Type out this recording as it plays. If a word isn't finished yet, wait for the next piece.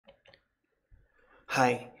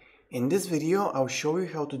Hi, in this video I'll show you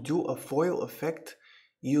how to do a foil effect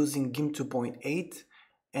using GIMP 2.8,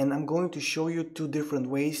 and I'm going to show you two different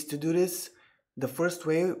ways to do this. The first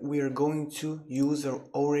way, we are going to use our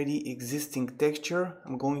already existing texture.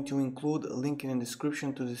 I'm going to include a link in the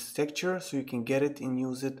description to this texture so you can get it and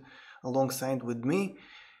use it alongside with me.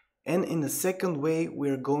 And in the second way,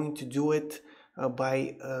 we're going to do it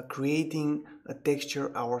by creating a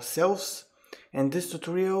texture ourselves. And this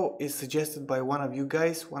tutorial is suggested by one of you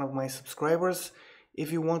guys, one of my subscribers. If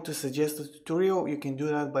you want to suggest a tutorial, you can do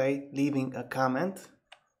that by leaving a comment.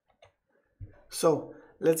 So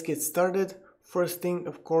let's get started. First thing,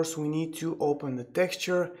 of course, we need to open the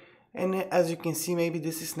texture. And as you can see, maybe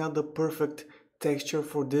this is not the perfect texture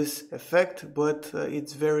for this effect, but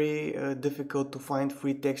it's very difficult to find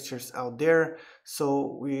free textures out there.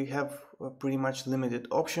 So we have pretty much limited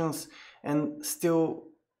options, and still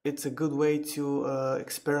it's a good way to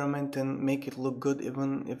experiment and make it look good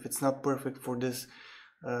even if it's not perfect for this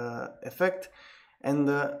effect. And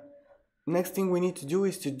the next thing we need to do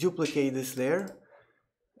is to duplicate this layer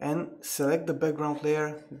and select the background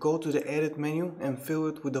layer, go to the edit menu and fill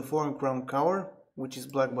it with the foreground color, which is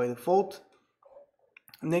black by default.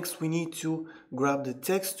 Next we need to grab the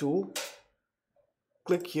text tool,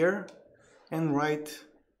 click here and write,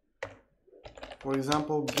 for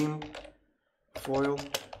example, GIMP foil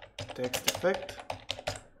text effect.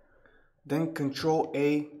 Then Ctrl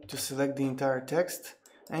A to select the entire text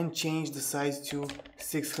and change the size to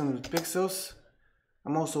 600 pixels.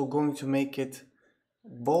 I'm also going to make it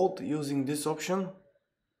bold using this option.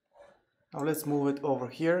 Now let's move it over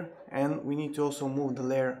here, and we need to also move the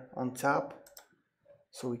layer on top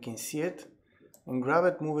so we can see it, and grab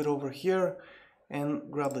it, move it over here and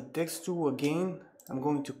grab the text tool again. I'm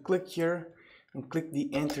going to click here and click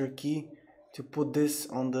the enter key to put this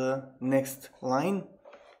on the next line,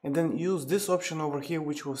 and then use this option over here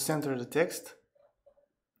which will center the text.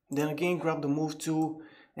 Then again grab the move tool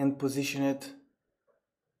and position it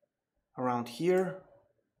around here.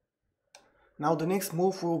 Now the next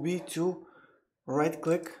move will be to right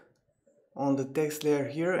click on the text layer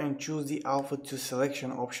here and choose the alpha to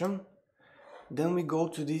selection option. Then we go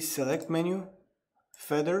to the select menu,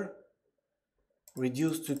 feather,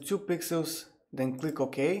 reduce to 2 pixels, then click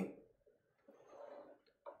OK.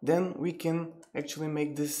 Then we can actually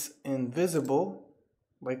make this invisible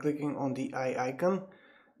by clicking on the eye icon.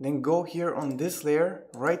 Then go here on this layer,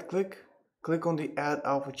 right click, click on the add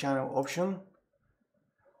alpha channel option.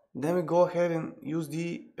 Then we go ahead and use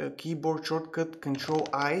the keyboard shortcut Ctrl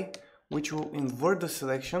I, which will invert the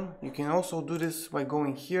selection. You can also do this by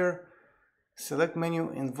going here, select menu,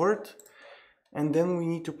 invert, and then we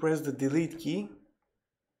need to press the delete key.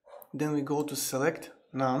 Then we go to select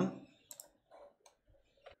none.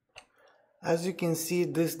 As you can see,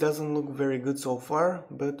 this doesn't look very good so far,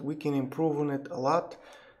 but we can improve on it a lot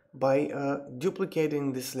by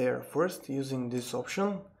duplicating this layer first using this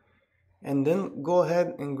option, and then go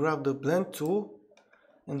ahead and grab the blend tool,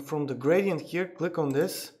 and from the gradient here click on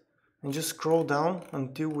this and just scroll down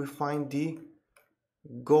until we find the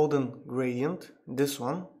golden gradient, this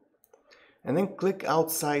one, and then click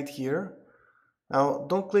outside here. Now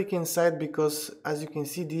don't click inside because as you can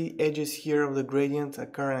see the edges here of the gradient are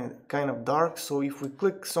kind of dark, so if we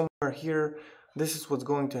click somewhere here, this is what's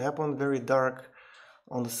going to happen, very dark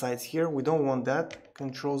on the sides here. We don't want that.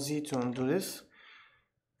 Ctrl Z to undo this.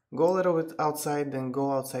 Go a little bit outside, then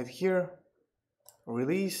go outside here,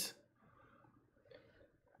 release.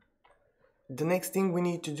 The next thing we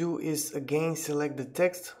need to do is again select the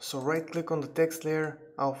text, so right click on the text layer,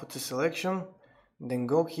 alpha to selection, then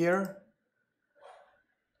go here.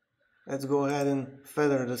 Let's go ahead and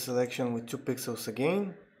feather the selection with 2 pixels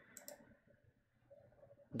again.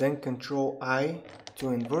 Then Ctrl I to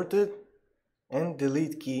invert it and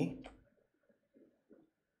delete key.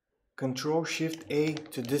 Ctrl Shift A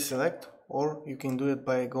to deselect, or you can do it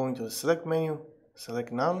by going to the select menu,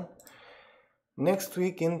 select none. Next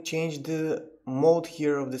we can change the mode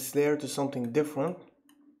here of this layer to something different,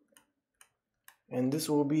 and this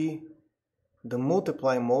will be the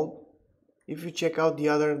multiply mode. If you check out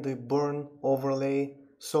the burn, overlay,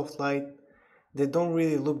 soft light, they don't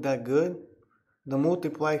really look that good. The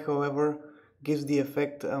multiply, however, gives the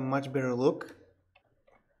effect a much better look.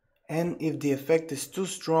 And if the effect is too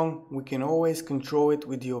strong, we can always control it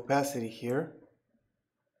with the opacity here.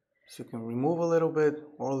 So you can remove a little bit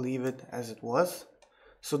or leave it as it was.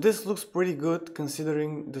 So this looks pretty good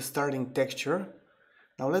considering the starting texture.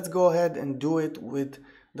 Now let's go ahead and do it with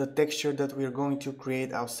the texture that we are going to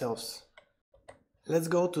create ourselves. Let's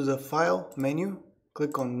go to the File menu,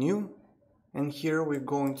 click on New, and here we're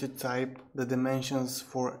going to type the dimensions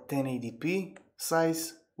for 1080p,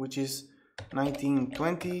 size, which is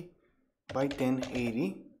 1920 by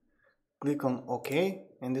 1080. Click on OK,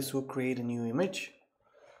 and this will create a new image.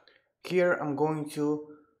 Here I'm going to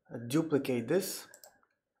duplicate this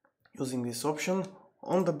using this option.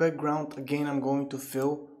 On the background, again, I'm going to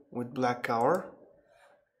fill with black color.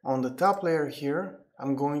 On the top layer here,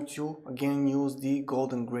 I'm going to again use the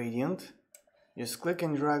golden gradient. Just click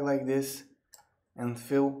and drag like this and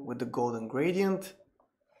fill with the golden gradient.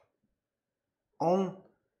 On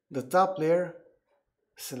the top layer,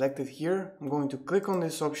 selected here, I'm going to click on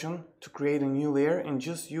this option to create a new layer and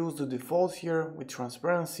just use the default here with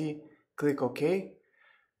transparency. Click OK.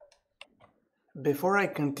 Before I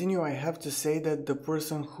continue, I have to say that the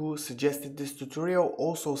person who suggested this tutorial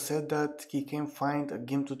also said that he can find a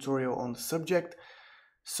GIMP tutorial on the subject.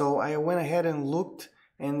 So I went ahead and looked,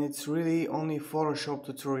 and it's really only Photoshop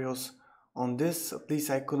tutorials on this. At least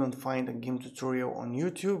I couldn't find a GIMP tutorial on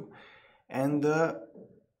YouTube. And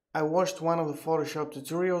I watched one of the Photoshop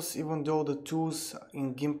tutorials. Even though the tools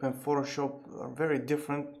in GIMP and Photoshop are very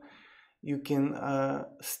different, you can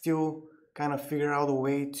still kind of figure out a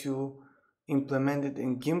way to implement it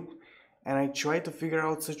in GIMP. And I tried to figure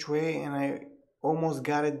out such way, and I almost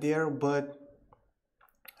got it there, but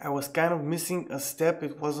I was kind of missing a step.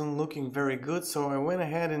 It wasn't looking very good, so I went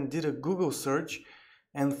ahead and did a Google search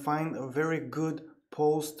and find a very good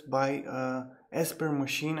post by Esper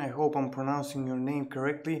Machine. I hope I'm pronouncing your name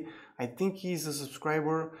correctly. I think he's a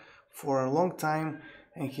subscriber for a long time,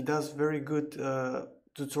 and he does very good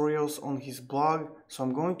tutorials on his blog. So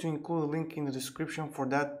I'm going to include a link in the description for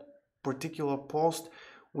that particular post,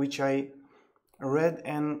 which I read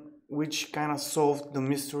and which kind of solved the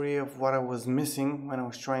mystery of what I was missing when I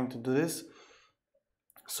was trying to do this.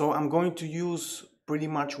 So I'm going to use pretty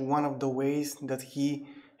much one of the ways that he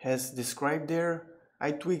has described there.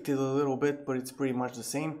 I tweaked it a little bit, but it's pretty much the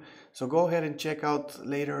same. So go ahead and check out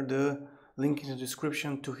later the link in the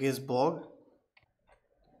description to his blog.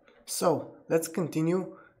 So let's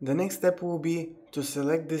continue. The next step will be to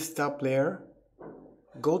select this top layer,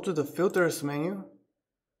 go to the filters menu,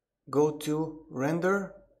 go to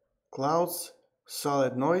render, clouds,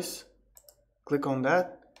 solid noise, click on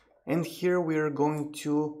that, and here we are going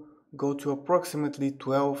to go to approximately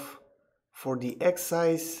 12 for the X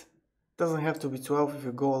size. Doesn't have to be 12. If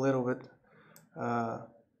you go a little bit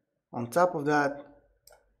on top of that,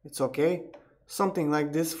 it's okay. Something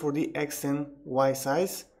like this for the X and Y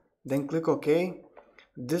size. Then click OK.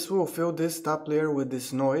 This will fill this top layer with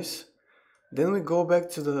this noise. Then we go back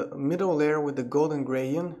to the middle layer with the golden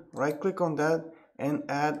gradient, right click on that and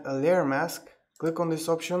add a layer mask. Click on this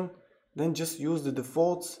option, then just use the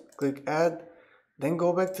defaults, click add, then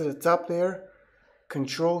go back to the top layer,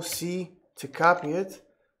 Control C to copy it,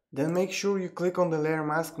 then make sure you click on the layer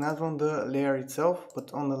mask, not on the layer itself,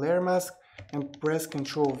 but on the layer mask, and press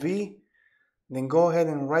Control V. Then go ahead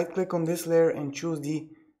and right click on this layer and choose the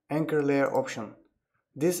anchor layer option.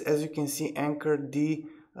 This, as you can see, anchored the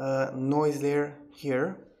noise layer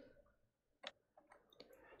here.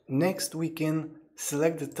 Next we can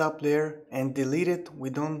select the top layer and delete it. We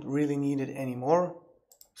don't really need it anymore,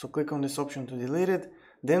 so click on this option to delete it.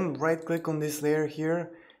 Then right click on this layer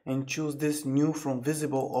here and choose this new from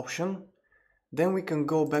visible option. Then we can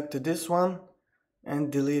go back to this one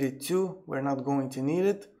and delete it too. We're not going to need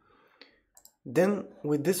it. Then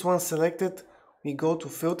with this one selected, we go to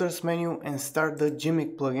filters menu and start the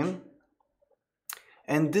GIMP plugin.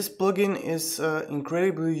 And this plugin is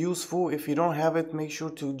incredibly useful. If you don't have it, make sure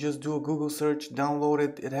to just do a Google search, download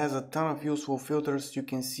it. It has a ton of useful filters. You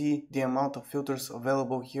can see the amount of filters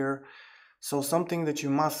available here. So something that you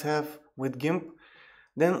must have with GIMP.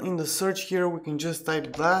 Then in the search here, we can just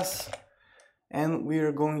type glass, and we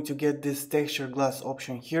are going to get this texture glass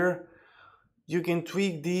option here. You can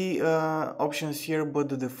tweak the options here, but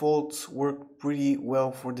the defaults work pretty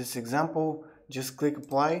well for this example. Just click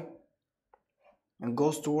apply and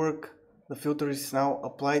goes to work. The filter is now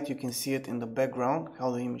applied. You can see it in the background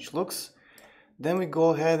how the image looks. Then we go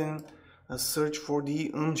ahead and search for the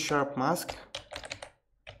unsharp mask,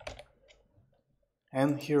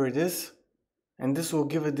 and here it is, and this will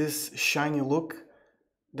give it this shiny look.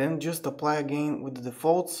 Then just apply again with the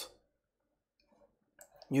defaults.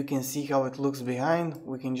 You can see how it looks behind.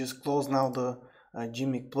 We can just close now the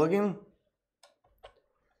GIMP plugin.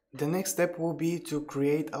 The next step will be to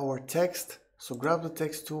create our text. So grab the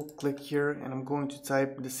text tool, click here, and I'm going to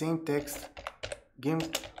type the same text,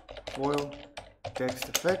 GIMP foil text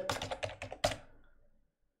effect.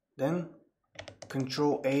 Then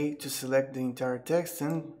Control A to select the entire text,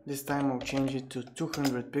 and this time I'll change it to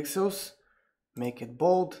 200 pixels, make it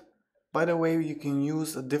bold, By the way, you can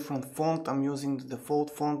use a different font. I'm using the default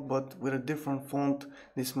font, but with a different font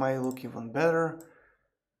this might look even better.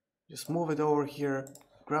 Just move it over here,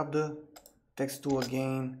 grab the text tool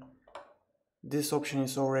again. This option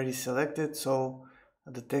is already selected, so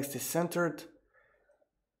the text is centered.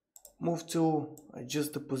 Move to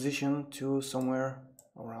adjust the position to somewhere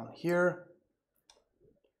around here.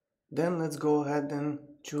 Then let's go ahead and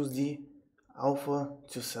choose the alpha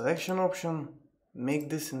to selection option. Make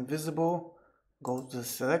this invisible. Go to the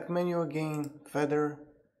select menu again, feather,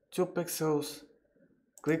 2 pixels,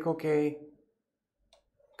 click OK,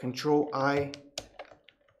 Control I,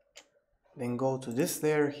 then go to this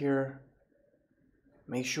layer here.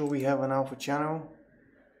 Make sure we have an alpha channel.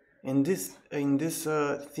 In this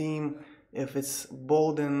theme, if it's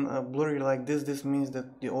bold and blurry like this means that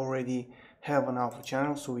you already have an alpha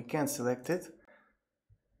channel, so we can't select it.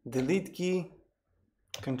 Delete key,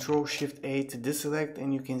 Control Shift A to deselect,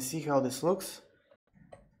 and you can see how this looks.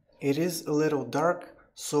 It is a little dark,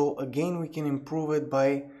 so again we can improve it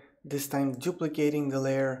by this time duplicating the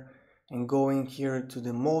layer and going here to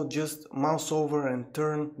the mode. Just mouse over and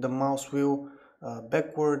turn the mouse wheel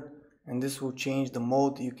backward, and this will change the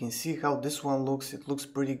mode. You can see how this one looks. It looks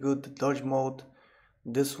pretty good, the dodge mode.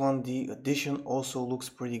 This one, the addition, also looks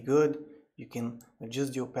pretty good. You can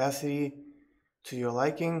adjust the opacity to your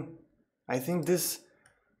liking. I think this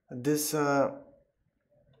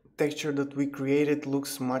texture that we created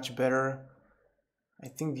looks much better. I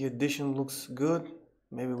think the addition looks good,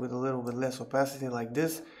 maybe with a little bit less opacity like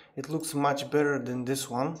this. It looks much better than this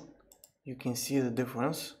one. You can see the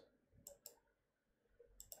difference.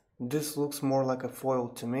 This looks more like a foil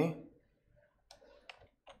to me.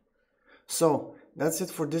 So that's it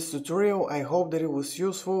for this tutorial. I hope that it was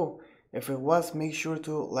useful. If it was, make sure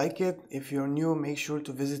to like it. If you're new, make sure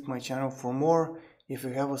to visit my channel for more. If you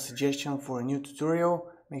have a suggestion for a new tutorial,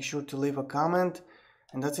 make sure to leave a comment.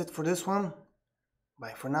 And that's it for this one.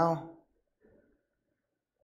 Bye for now.